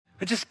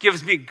It just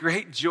gives me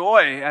great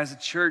joy as a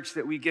church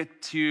that we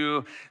get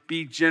to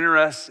be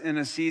generous in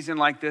a season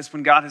like this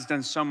when God has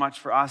done so much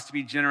for us, to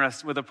be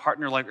generous with a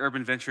partner like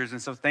Urban Ventures.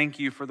 And so thank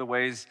you for the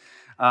ways,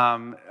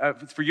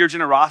 for your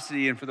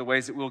generosity and for the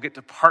ways that we'll get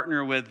to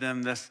partner with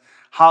them this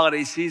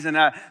holiday season.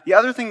 The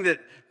other thing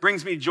that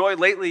brings me joy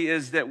lately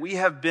is that we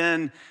have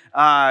been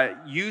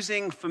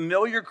using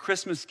familiar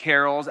Christmas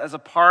carols as a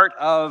part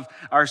of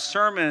our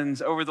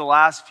sermons over the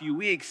last few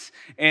weeks.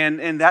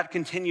 And that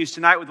continues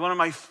tonight with one of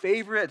my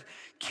favorite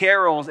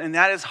carols, and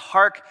that is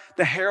Hark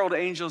the Herald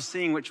Angels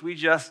Sing, which we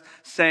just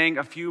sang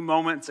a few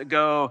moments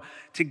ago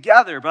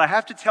together. But I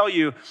have to tell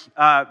you,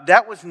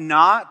 that was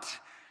not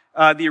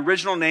the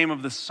original name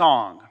of the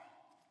song.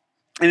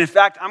 And in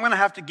fact, I'm going to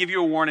have to give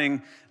you a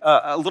warning,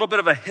 a little bit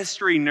of a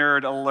history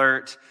nerd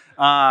alert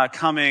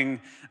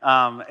coming.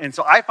 And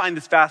so I find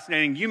this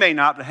fascinating. You may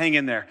not, but hang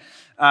in there.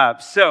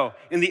 So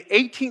in the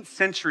 18th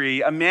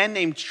century, a man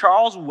named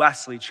Charles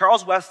Wesley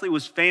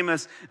was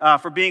famous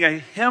for being a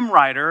hymn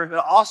writer,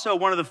 but also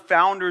one of the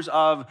founders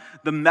of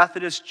the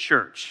Methodist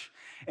Church.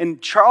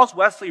 And Charles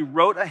Wesley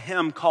wrote a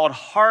hymn called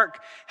Hark,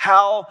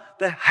 How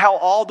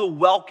All the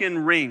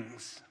Welkin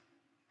Rings.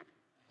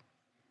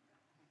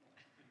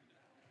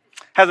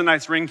 Has a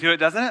nice ring to it,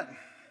 doesn't it?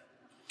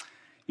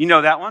 You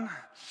know that one?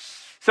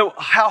 So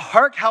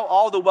Hark, How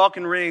All the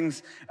Welkin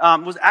Rings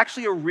was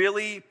actually a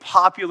really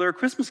popular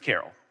Christmas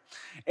carol.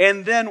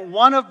 And then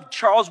one of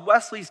Charles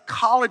Wesley's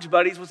college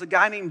buddies was a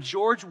guy named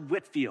George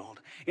Whitefield.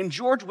 And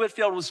George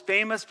Whitefield was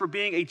famous for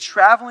being a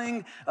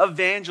traveling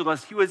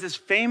evangelist. He was this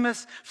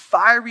famous,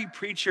 fiery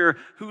preacher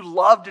who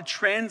loved to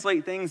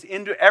translate things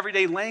into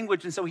everyday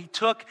language. And so he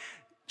took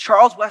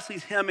Charles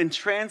Wesley's hymn and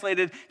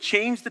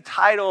changed the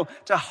title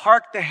to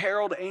Hark the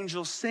Herald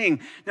Angels Sing.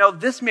 Now,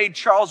 this made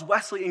Charles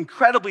Wesley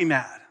incredibly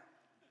mad,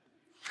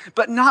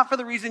 but not for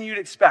the reason you'd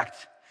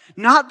expect.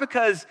 Not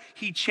because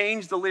he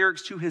changed the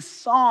lyrics to his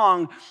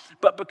song,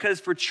 but because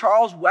for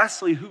Charles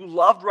Wesley, who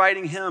loved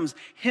writing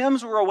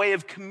hymns were a way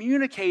of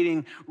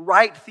communicating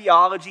right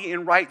theology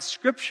and right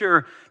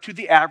scripture to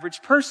the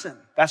average person.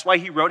 That's why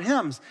he wrote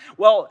hymns.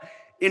 Well,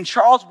 in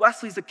Charles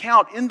Wesley's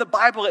account in the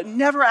Bible, it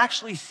never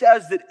actually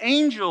says that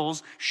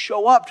angels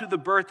show up to the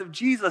birth of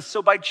Jesus.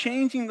 So by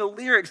changing the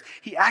lyrics,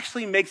 he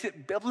actually makes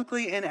it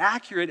biblically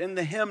inaccurate, and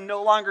the hymn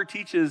no longer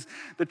teaches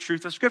the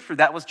truth of Scripture.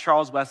 That was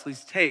Charles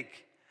Wesley's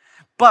take.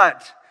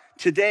 But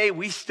today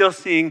we still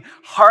sing,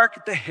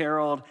 Hark the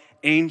Herald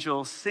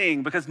Angels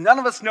Sing, because none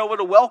of us know what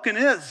a welkin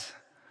is.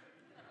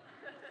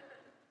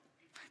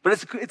 But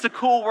it's a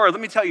cool word. Let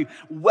me tell you,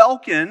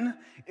 welkin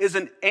is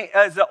an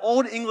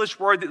old English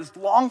word that is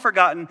long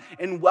forgotten,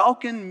 and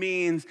welkin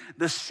means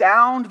the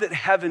sound that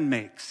heaven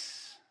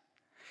makes.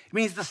 It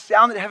means the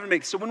sound that heaven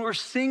makes. So when we're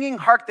singing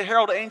Hark the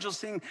Herald Angels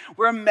Sing,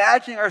 we're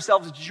imagining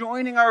ourselves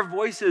joining our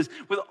voices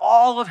with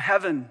all of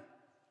heaven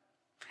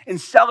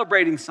and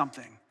celebrating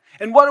something.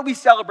 And what are we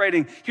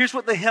celebrating? Here's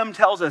what the hymn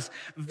tells us.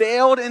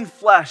 Veiled in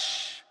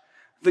flesh,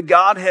 the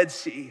Godhead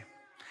see.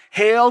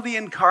 Hail the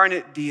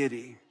incarnate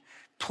deity.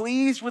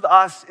 Pleased with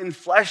us in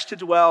flesh to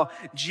dwell,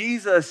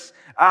 Jesus,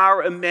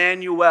 our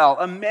Emmanuel.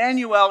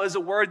 Emmanuel is a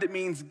word that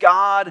means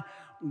God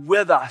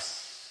with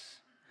us.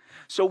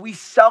 So we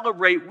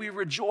celebrate, we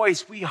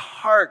rejoice, we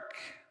hark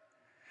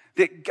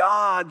that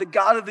God, the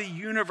God of the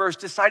universe,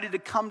 decided to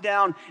come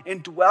down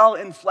and dwell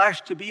in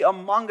flesh to be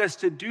among us,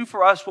 to do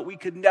for us what we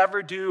could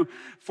never do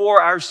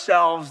for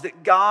ourselves.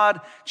 That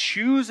God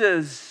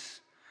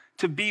chooses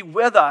to be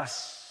with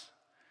us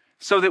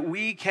so that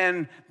we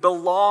can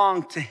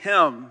belong to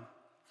Him.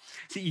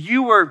 See,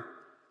 you were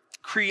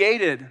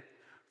created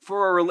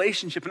for a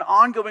relationship, an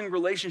ongoing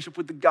relationship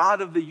with the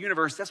God of the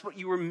universe. That's what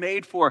you were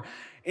made for.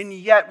 And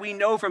yet we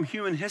know from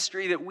human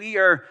history that we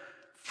are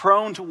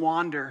prone to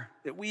wander,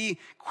 that we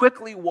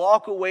quickly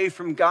walk away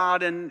from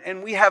God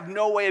and we have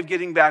no way of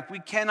getting back. We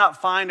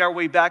cannot find our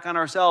way back by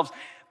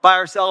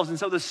ourselves. And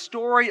so the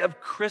story of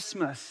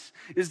Christmas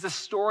is the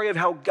story of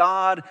how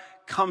God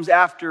comes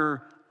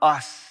after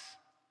us.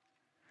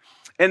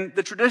 And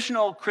the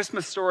traditional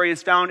Christmas story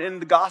is found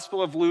in the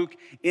Gospel of Luke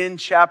in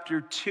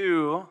chapter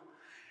 2.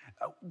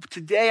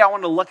 Today, I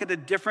want to look at a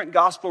different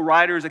gospel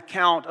writer's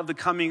account of the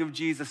coming of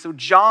Jesus. So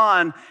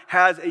John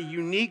has a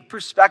unique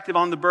perspective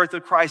on the birth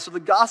of Christ. So the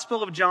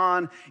Gospel of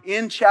John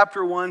in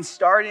chapter 1,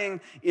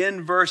 starting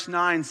in verse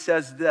 9,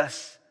 says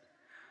this.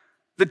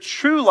 The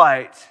true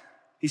light,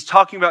 he's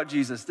talking about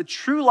Jesus, the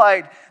true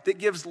light that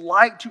gives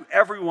light to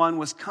everyone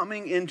was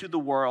coming into the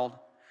world.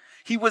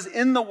 He was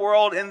in the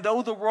world, and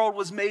though the world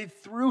was made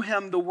through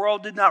him, the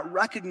world did not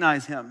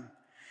recognize him.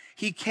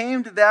 He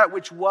came to that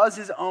which was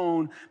his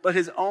own, but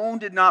his own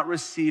did not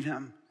receive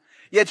him.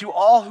 Yet to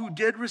all who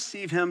did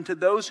receive him, to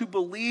those who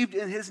believed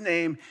in his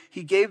name,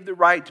 he gave the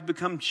right to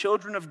become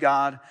children of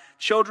God,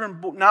 children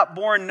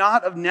born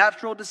not of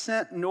natural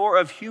descent, nor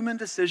of human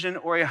decision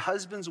or a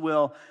husband's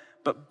will,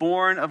 but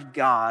born of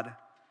God.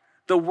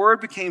 The Word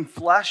became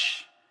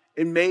flesh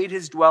and made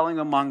his dwelling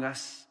among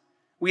us.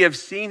 We have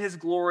seen his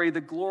glory, the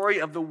glory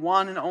of the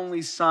one and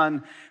only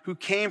Son who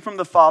came from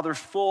the Father,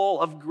 full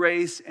of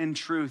grace and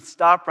truth.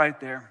 Stop right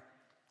there.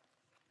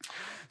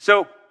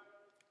 So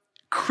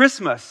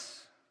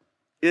Christmas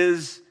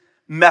is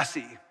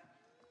messy.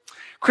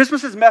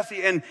 Christmas is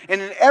messy, and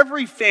in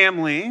every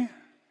family,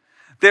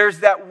 there's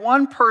that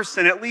one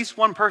person, at least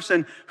one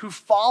person, who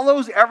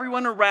follows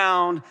everyone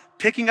around,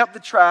 picking up the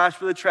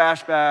trash with a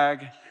trash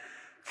bag,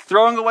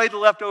 throwing away the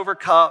leftover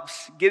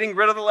cups, getting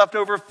rid of the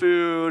leftover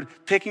food,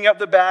 picking up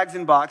the bags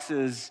and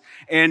boxes.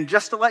 And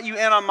just to let you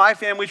in on my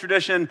family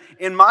tradition,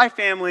 in my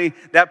family,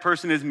 that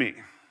person is me.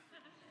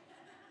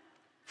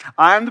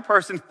 I'm the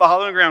person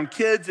following around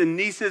kids and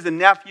nieces and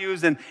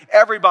nephews and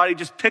everybody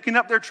just picking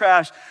up their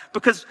trash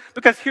because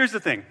here's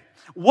the thing.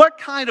 What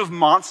kind of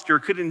monster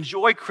could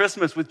enjoy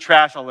Christmas with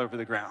trash all over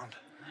the ground?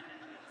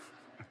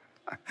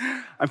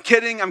 I'm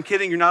kidding,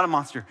 you're not a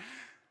monster.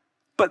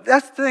 But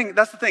that's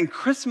the thing.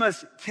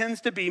 Christmas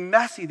tends to be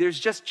messy. There's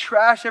just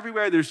trash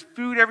everywhere, there's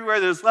food everywhere,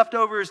 there's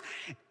leftovers,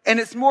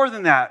 and it's more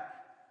than that.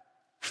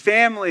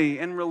 Family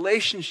and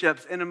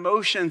relationships and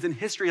emotions and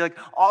history, like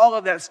all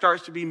of that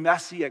starts to be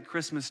messy at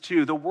Christmas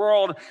too. The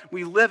world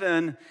we live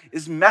in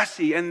is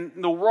messy, and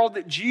the world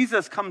that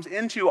Jesus comes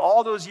into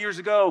all those years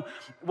ago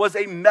was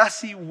a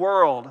messy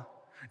world.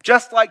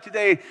 Just like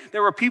today,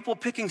 there were people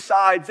picking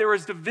sides, there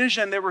was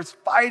division, there was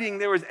fighting,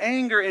 there was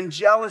anger and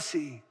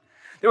jealousy.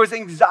 There was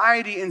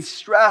anxiety and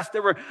stress.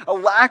 There were a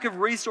lack of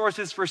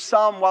resources for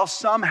some while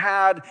some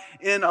had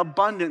in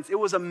abundance. It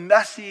was a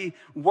messy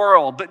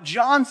world. But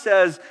John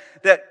says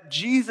that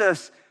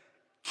Jesus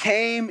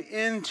came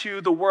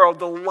into the world.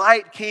 The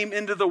light came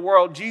into the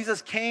world.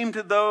 Jesus came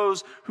to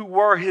those who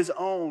were his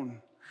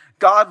own.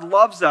 God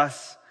loves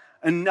us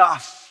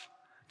enough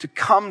to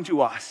come to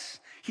us.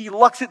 He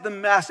looks at the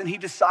mess and he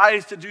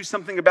decides to do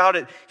something about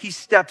it. He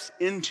steps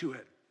into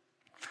it.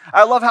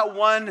 I love how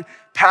one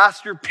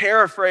pastor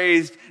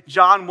paraphrased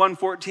John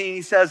 1:14.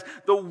 He says,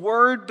 "The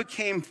Word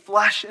became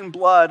flesh and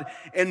blood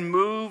and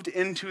moved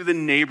into the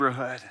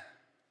neighborhood."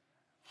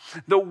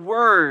 The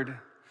Word,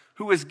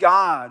 who is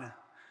God,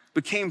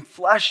 became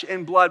flesh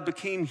and blood,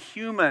 became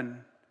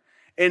human,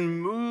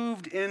 and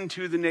moved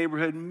into the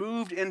neighborhood,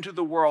 moved into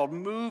the world,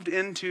 moved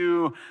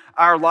into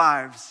our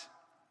lives.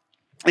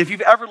 If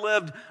you've ever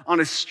lived on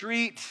a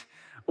street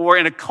or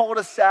in a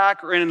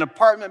cul-de-sac or in an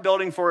apartment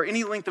building for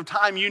any length of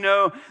time, you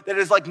know that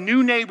as like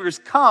new neighbors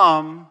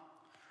come,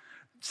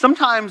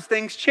 sometimes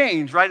things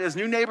change, right? As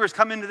new neighbors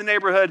come into the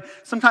neighborhood,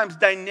 sometimes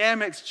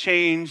dynamics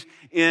change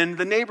in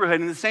the neighborhood.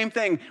 And the same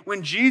thing,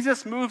 when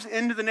Jesus moves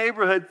into the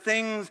neighborhood,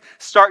 things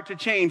start to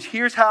change.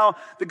 Here's how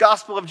the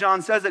Gospel of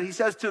John says it. He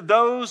says, "To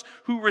those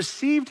who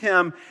received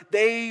him,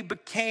 they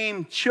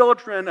became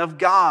children of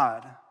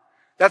God."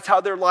 That's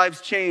how their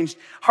lives changed.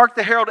 Hark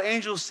the Herald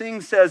Angels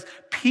Sing says,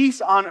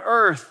 "Peace on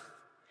earth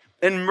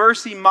and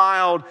mercy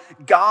mild,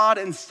 God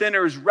and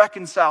sinners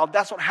reconciled."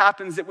 That's what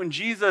happens, that when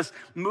Jesus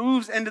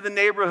moves into the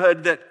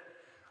neighborhood, that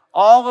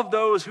all of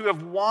those who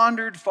have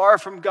wandered far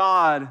from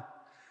God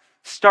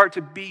start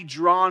to be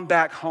drawn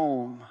back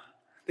home.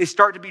 They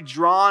start to be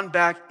drawn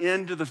back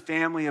into the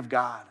family of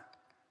God.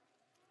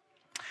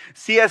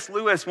 C.S.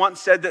 Lewis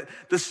once said that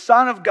the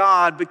Son of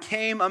God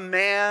became a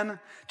man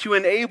to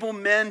enable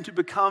men to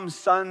become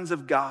sons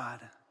of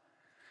God.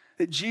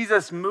 That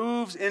Jesus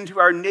moves into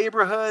our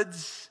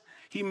neighborhoods,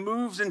 he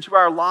moves into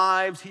our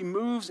lives, he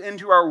moves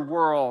into our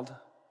world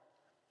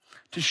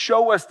to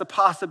show us the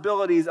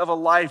possibilities of a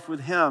life with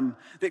him.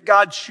 That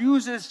God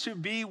chooses to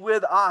be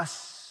with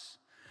us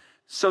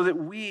so that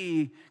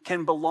we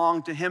can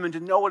belong to him and to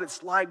know what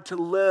it's like to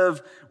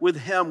live with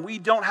him. We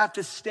don't have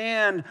to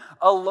stand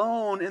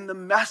alone in the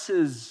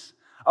messes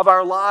of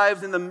our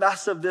lives, in the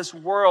mess of this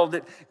world,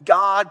 that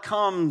God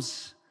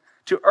comes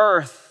to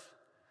earth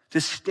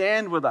to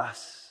stand with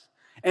us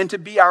and to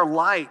be our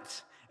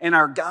light and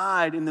our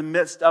guide in the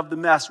midst of the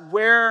mess.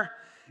 Where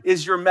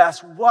is your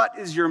mess? What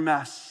is your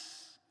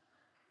mess?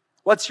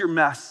 What's your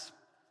mess?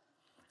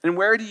 And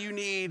where do you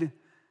need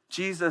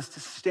Jesus to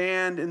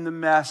stand in the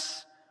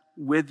mess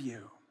with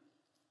you?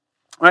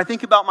 When I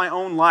think about my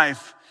own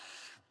life,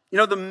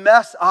 the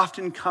mess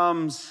often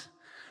comes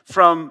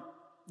from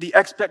the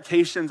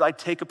expectations I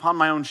take upon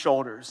my own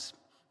shoulders,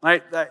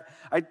 right?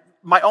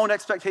 My own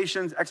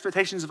expectations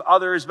of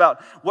others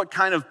about what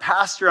kind of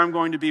pastor I'm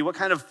going to be, what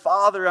kind of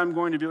father I'm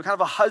going to be, what kind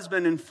of a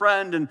husband and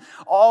friend, and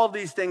all of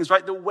these things,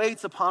 right? The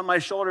weight's upon my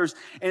shoulders,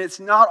 and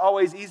it's not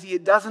always easy.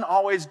 It doesn't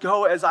always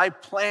go as I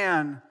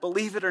plan.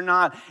 Believe it or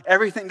not,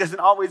 everything doesn't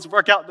always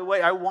work out the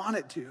way I want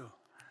it to.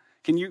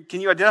 Can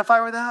you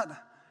identify with that?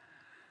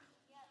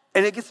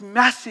 And it gets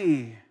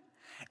messy.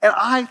 And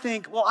I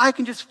think, well, I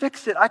can just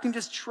fix it. I can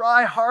just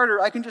try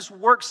harder. I can just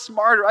work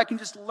smarter. I can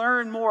just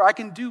learn more. I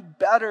can do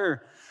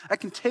better. I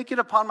can take it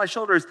upon my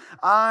shoulders.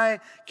 I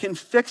can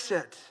fix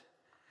it.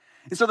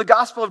 And so the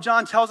Gospel of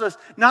John tells us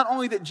not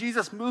only that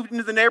Jesus moved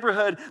into the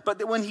neighborhood, but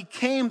that when he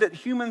came, that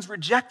humans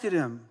rejected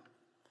him.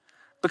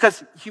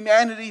 Because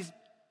humanity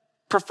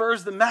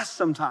prefers the mess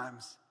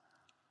sometimes.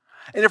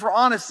 And if we're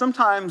honest,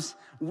 sometimes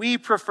we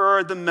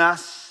prefer the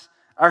mess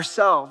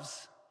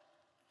ourselves.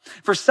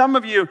 For some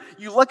of you,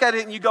 you look at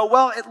it and you go,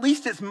 well, at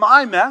least it's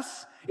my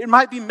mess. It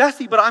might be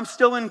messy, but I'm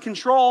still in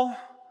control.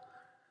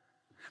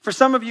 For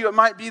some of you, it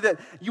might be that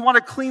you want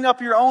to clean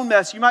up your own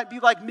mess. You might be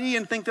like me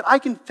and think that I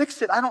can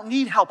fix it. I don't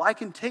need help. I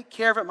can take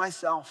care of it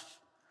myself.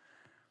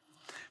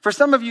 For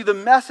some of you, the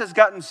mess has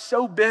gotten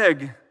so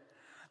big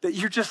that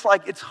you're just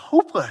like, it's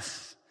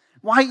hopeless.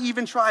 Why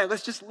even try?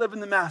 Let's just live in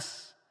the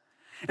mess.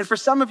 And for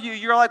some of you,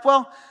 you're like,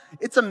 well,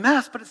 it's a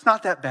mess, but it's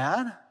not that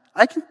bad.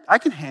 I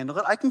can handle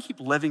it. I can keep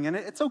living in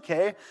it. It's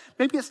okay.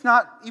 Maybe it's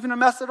not even a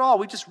mess at all.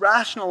 We just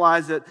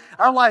rationalize it.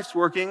 Our life's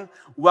working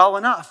well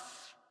enough.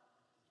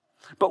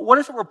 But what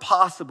if it were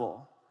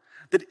possible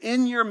that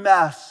in your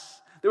mess,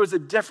 there was a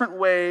different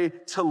way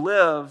to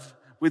live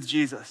with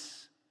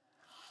Jesus?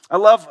 I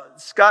love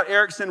Scott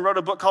Erickson wrote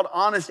a book called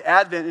Honest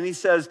Advent, and he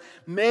says,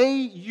 may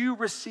you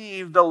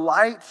receive the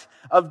light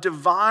of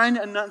divine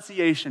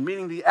annunciation,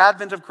 meaning the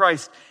advent of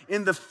Christ,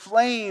 in the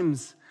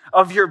flames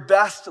of your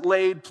best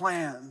laid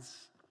plans.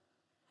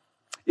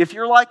 If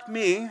you're like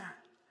me,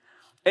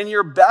 and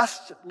your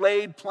best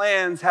laid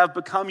plans have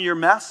become your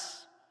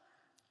mess,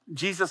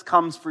 Jesus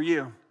comes for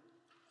you.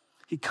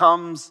 He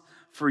comes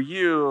for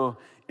you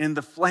in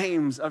the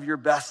flames of your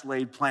best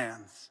laid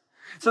plans.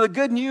 So the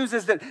good news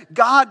is that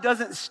God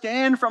doesn't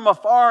stand from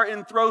afar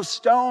and throw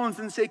stones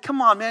and say,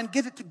 come on, man,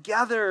 get it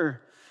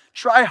together.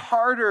 Try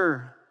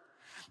harder.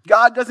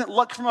 God doesn't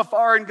look from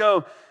afar and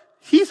go,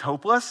 he's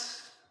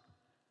hopeless.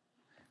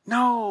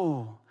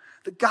 No,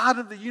 the God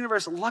of the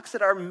universe looks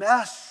at our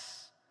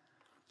mess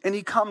and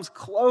he comes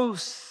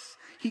close.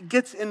 He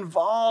gets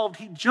involved.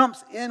 He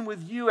jumps in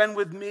with you and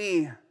with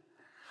me.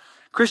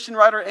 Christian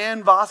writer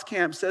Ann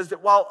Voskamp says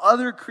that while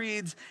other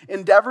creeds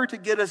endeavor to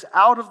get us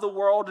out of the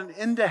world and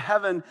into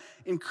heaven,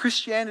 in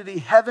Christianity,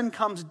 heaven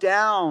comes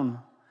down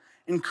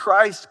and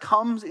Christ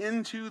comes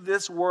into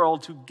this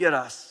world to get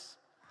us,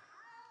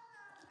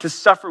 to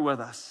suffer with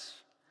us.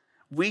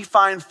 We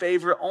find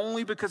favor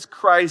only because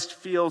Christ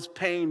feels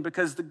pain,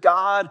 because the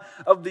God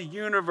of the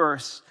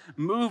universe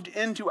moved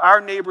into our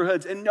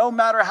neighborhoods. And no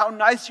matter how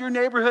nice your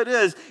neighborhood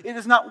is, it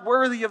is not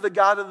worthy of the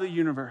God of the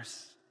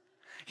universe.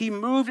 He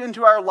moved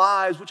into our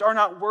lives, which are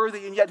not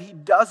worthy, and yet he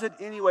does it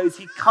anyways.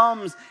 He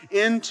comes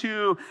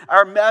into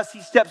our mess.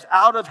 He steps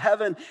out of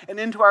heaven and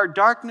into our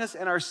darkness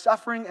and our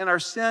suffering and our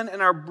sin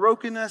and our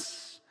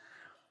brokenness.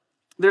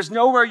 There's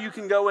nowhere you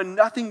can go and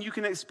nothing you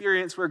can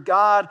experience where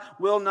God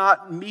will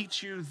not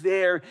meet you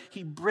there.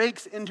 He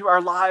breaks into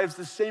our lives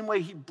the same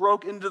way he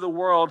broke into the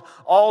world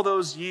all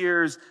those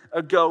years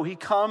ago. He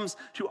comes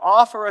to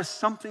offer us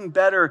something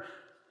better,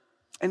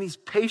 and he's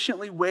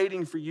patiently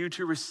waiting for you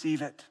to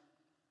receive it.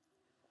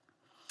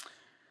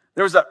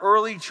 There was an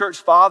early church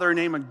father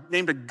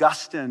named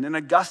Augustine. And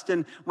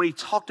Augustine, when he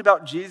talked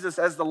about Jesus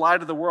as the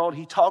light of the world,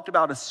 he talked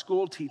about a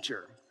school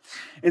teacher.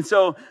 And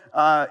so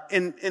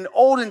in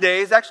olden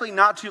days, actually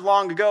not too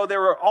long ago, there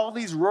were all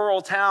these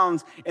rural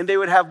towns, and they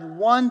would have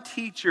one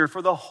teacher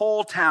for the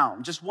whole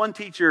town. Just one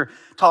teacher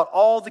taught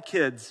all the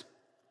kids.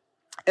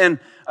 And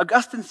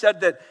Augustine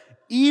said that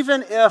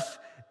even if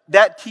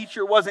that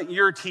teacher wasn't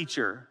your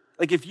teacher,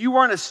 like if you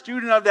weren't a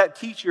student of that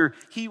teacher,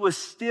 he was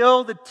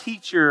still the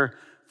teacher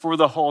for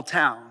the whole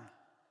town.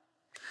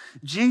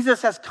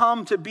 Jesus has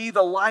come to be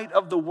the light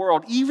of the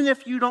world. Even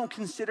if you don't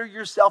consider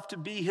yourself to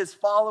be his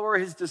follower,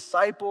 his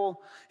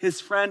disciple,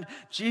 his friend,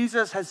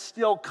 Jesus has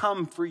still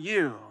come for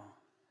you.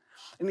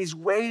 And he's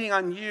waiting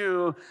on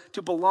you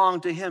to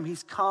belong to him.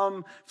 He's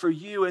come for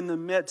you in the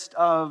midst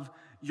of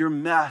your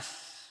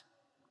mess.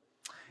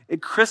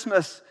 At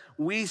Christmas,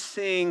 we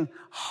sing,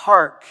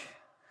 "Hark,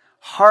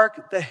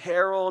 hark the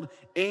herald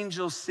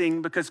angels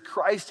sing," because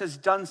Christ has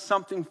done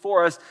something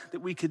for us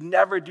that we could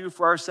never do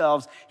for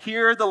ourselves.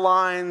 Hear the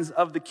lines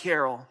of the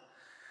carol.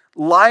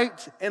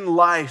 Light and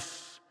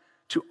life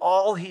to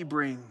all he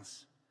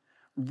brings,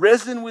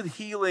 risen with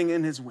healing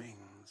in his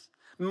wings.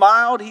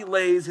 Mild he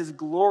lays his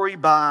glory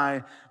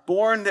by,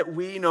 born that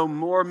we no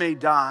more may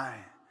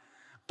die.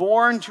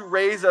 Born to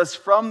raise us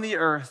from the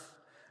earth,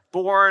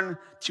 born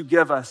to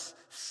give us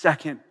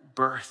second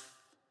birth.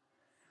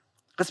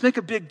 Let's make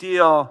a big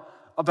deal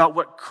about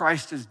what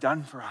Christ has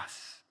done for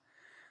us.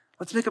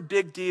 Let's make a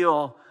big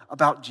deal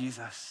about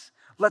Jesus.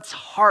 Let's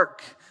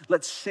hark,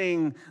 let's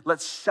sing,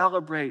 let's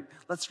celebrate,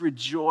 let's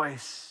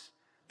rejoice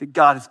that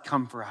God has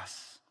come for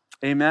us.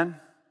 Amen.